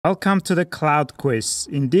Welcome to the cloud quiz.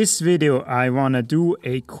 In this video, I want to do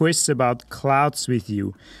a quiz about clouds with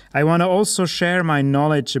you. I want to also share my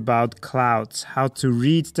knowledge about clouds, how to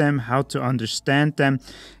read them, how to understand them,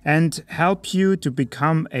 and help you to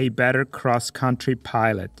become a better cross-country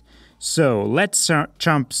pilot. So let's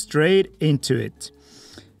jump straight into it.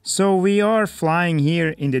 So we are flying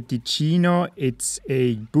here in the Ticino. It's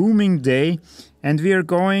a booming day and we are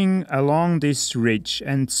going along this ridge,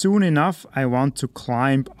 and soon enough I want to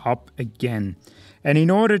climb up again. And in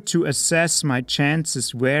order to assess my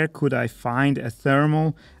chances, where could I find a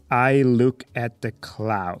thermal, I look at the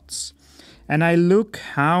clouds. And I look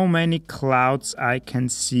how many clouds I can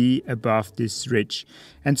see above this ridge.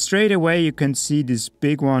 And straight away you can see this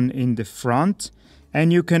big one in the front.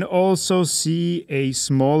 And you can also see a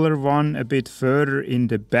smaller one a bit further in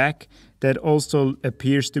the back that also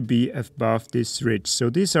appears to be above this ridge. So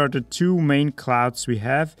these are the two main clouds we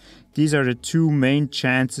have. These are the two main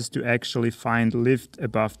chances to actually find lift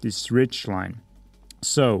above this ridge line.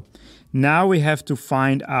 So now we have to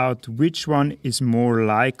find out which one is more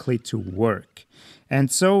likely to work.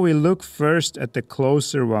 And so we look first at the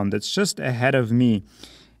closer one that's just ahead of me.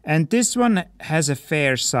 And this one has a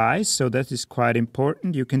fair size, so that is quite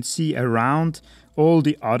important. You can see around all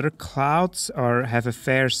the other clouds have a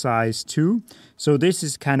fair size too. So this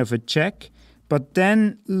is kind of a check. But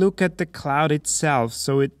then look at the cloud itself.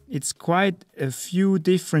 So it's quite a few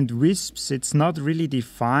different wisps. It's not really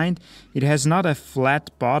defined. It has not a flat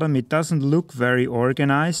bottom. It doesn't look very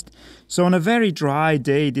organized. So on a very dry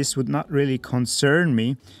day, this would not really concern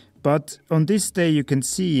me. But on this day, you can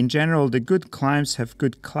see, in general, the good climbs have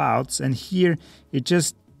good clouds, and here it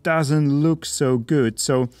just doesn't look so good.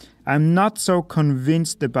 So I'm not so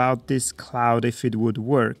convinced about this cloud if it would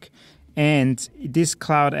work. And this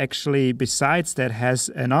cloud actually, besides that, has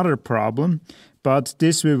another problem, but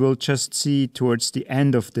this we will just see towards the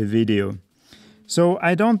end of the video. So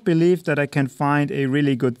I don't believe that I can find a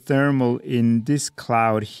really good thermal in this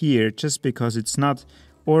cloud here, just because it's not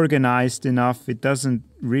organized enough. It doesn't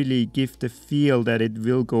really give the feel that it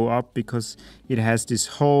will go up because it has these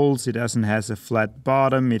holes, it doesn't have a flat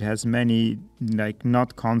bottom, it has many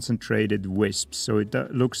not concentrated wisps, so it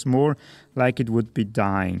looks more like it would be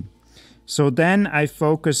dying. So then I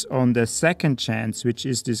focus on the second chance, which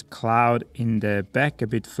is this cloud in the back a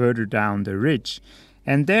bit further down the ridge.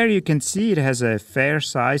 And there you can see it has a fair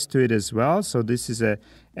size to it as well, so this is a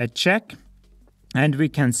check. And we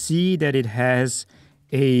can see that it has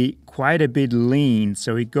quite a bit lean,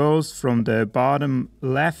 so it goes from the bottom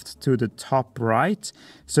left to the top right.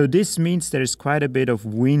 So this means there's quite a bit of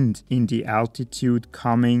wind in the altitude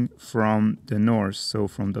coming from the north, so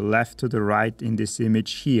from the left to the right in this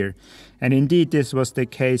image here. And indeed this was the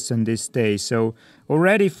case on this day. So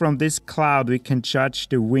already from this cloud we can judge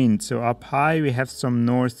the wind. So up high we have some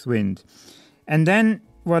north wind. And then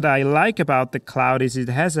what I like about the cloud is it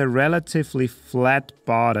has a relatively flat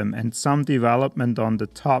bottom and some development on the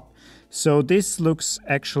top. So this looks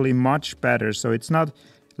actually much better. So it's not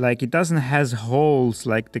like it doesn't have holes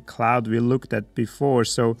like the cloud we looked at before.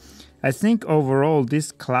 So I think overall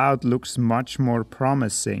this cloud looks much more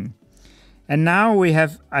promising. And now we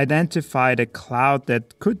have identified a cloud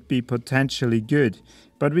that could be potentially good,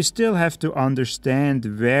 but we still have to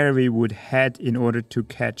understand where we would head in order to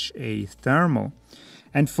catch a thermal.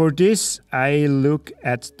 And for this, I look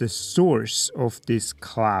at the source of this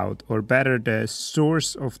cloud, or better, the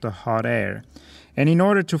source of the hot air. And in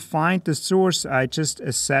order to find the source, I just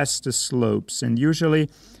assess the slopes. And usually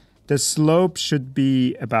the slope should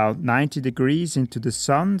be about 90 degrees into the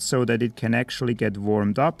sun so that it can actually get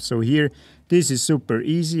warmed up. So here, this is super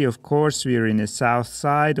easy. Of course, we are in the south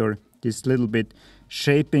side, or this little bit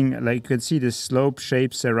shaping, like you can see the slope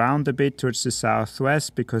shapes around a bit towards the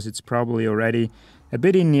southwest because it's probably already a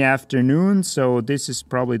bit in the afternoon, so this is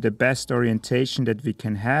probably the best orientation that we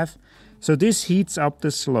can have. So this heats up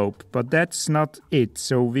the slope, but that's not it.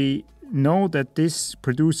 So we know that this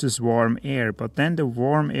produces warm air, but then the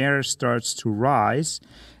warm air starts to rise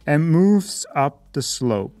and moves up the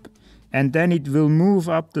slope. And then it will move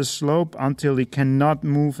up the slope until it cannot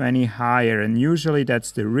move any higher. And usually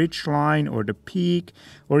that's the ridge line or the peak,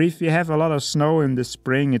 or if you have a lot of snow in the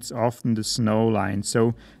spring, it's often the snow line.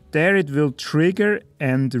 So there it will trigger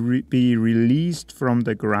and be released from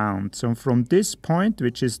the ground. So from this point,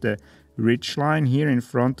 which is the ridge line here in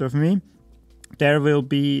front of me, there will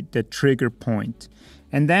be the trigger point.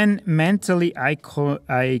 And then mentally I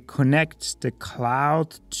connect the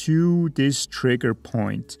cloud to this trigger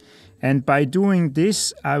point. And by doing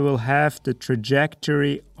this, I will have the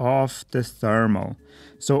trajectory of the thermal.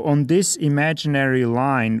 So on this imaginary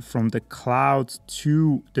line from the cloud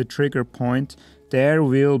to the trigger point, there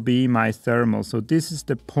will be my thermal. So this is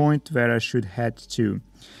the point where I should head to.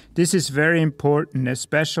 This is very important,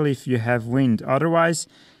 especially if you have wind. Otherwise,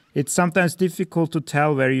 it's sometimes difficult to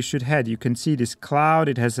tell where you should head. You can see this cloud,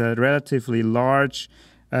 it has a relatively large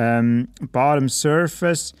bottom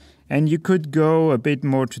surface, and you could go a bit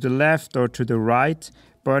more to the left or to the right.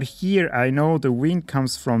 But here I know the wind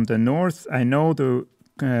comes from the north. I know the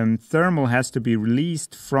thermal has to be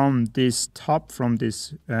released from this top, from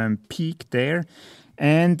this peak there,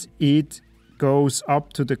 and it goes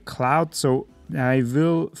up to the cloud. So I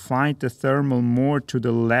will find the thermal more to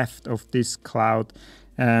the left of this cloud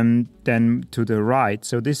than to the right.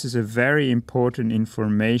 So this is a very important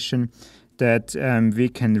information that we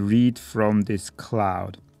can read from this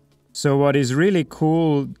cloud. So what is really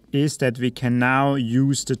cool is that we can now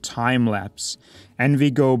use the time lapse, and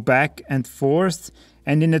we go back and forth,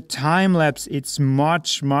 and in a time lapse it's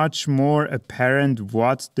much more apparent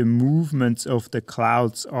what the movements of the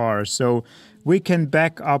clouds are. So we can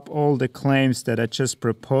back up all the claims that I just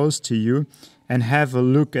proposed to you and have a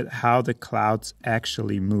look at how the clouds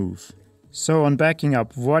actually move. So on backing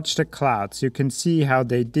up, watch the clouds. You can see how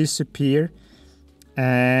they disappear,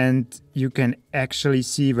 and you can actually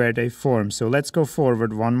see where they form. So let's go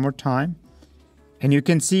forward one more time. And you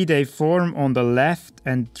can see they form on the left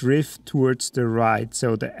and drift towards the right.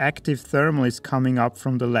 So the active thermal is coming up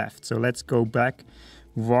from the left. So let's go back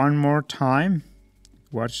one more time.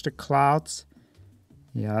 Watch the clouds.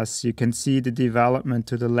 Yes, you can see the development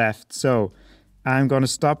to the left. So I'm going to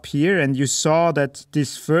stop here, and you saw that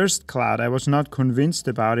this first cloud, I was not convinced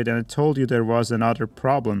about it, and I told you there was another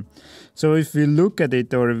problem. So if we look at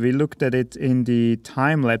it, or we looked at it in the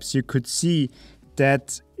time lapse, you could see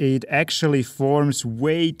that it actually forms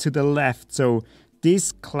way to the left. So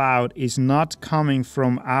this cloud is not coming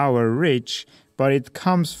from our ridge, but it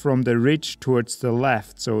comes from the ridge towards the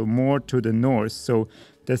left, so more to the north. So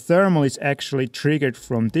the thermal is actually triggered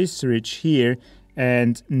from this ridge here,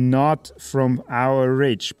 and not from our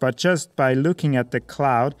ridge. But just by looking at the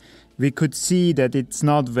cloud, we could see that it's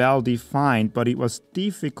not well defined, but it was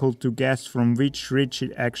difficult to guess from which ridge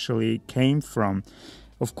it actually came from.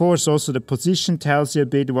 Of course, also the position tells you a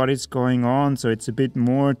bit what is going on, so it's a bit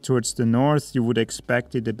more towards the north. You would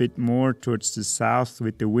expect it a bit more towards the south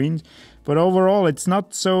with the wind. But overall, it's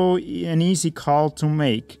not so an easy call to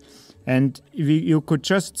make. And you could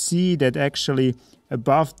just see that actually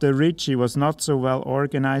above the ridge it was not so well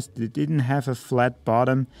organized. It didn't have a flat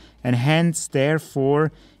bottom, and hence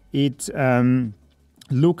therefore it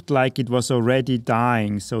looked like it was already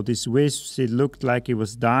dying. So these wisps, it looked like it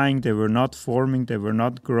was dying. They were not forming, they were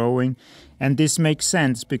not growing. And this makes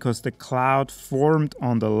sense because the cloud formed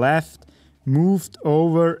on the left, moved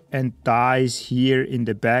over and dies here in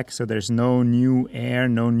the back. So there's no new air,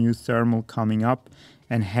 no new thermal coming up,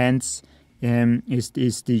 and hence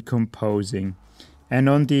is decomposing. And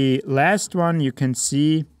on the last one, you can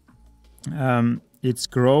see it's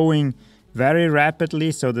growing very rapidly.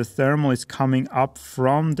 So the thermal is coming up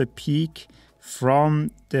from the peak,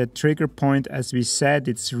 from the trigger point. As we said,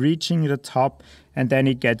 it's reaching the top, and then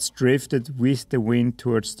it gets drifted with the wind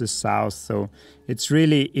towards the south. So it's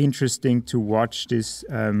really interesting to watch this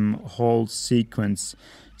whole sequence.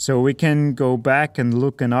 So we can go back and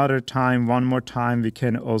look another time, one more time. We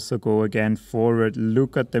can also go again forward,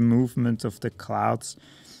 look at the movement of the clouds.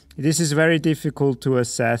 This is very difficult to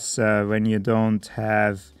assess when you don't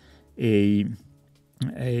have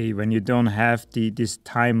this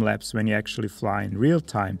time lapse, when you actually fly in real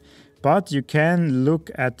time. But you can look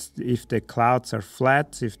at if the clouds are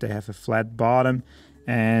flat, if they have a flat bottom,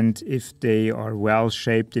 and if they are well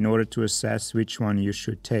shaped in order to assess which one you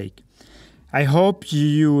should take. I hope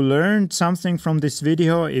you learned something from this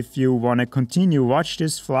video. If you want to continue watch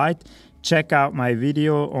this flight, check out my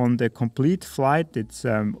video on the complete flight. It's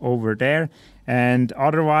over there. And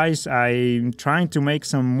otherwise, I'm trying to make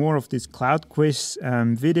some more of these cloud quiz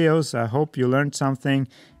videos. I hope you learned something,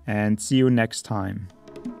 and see you next time.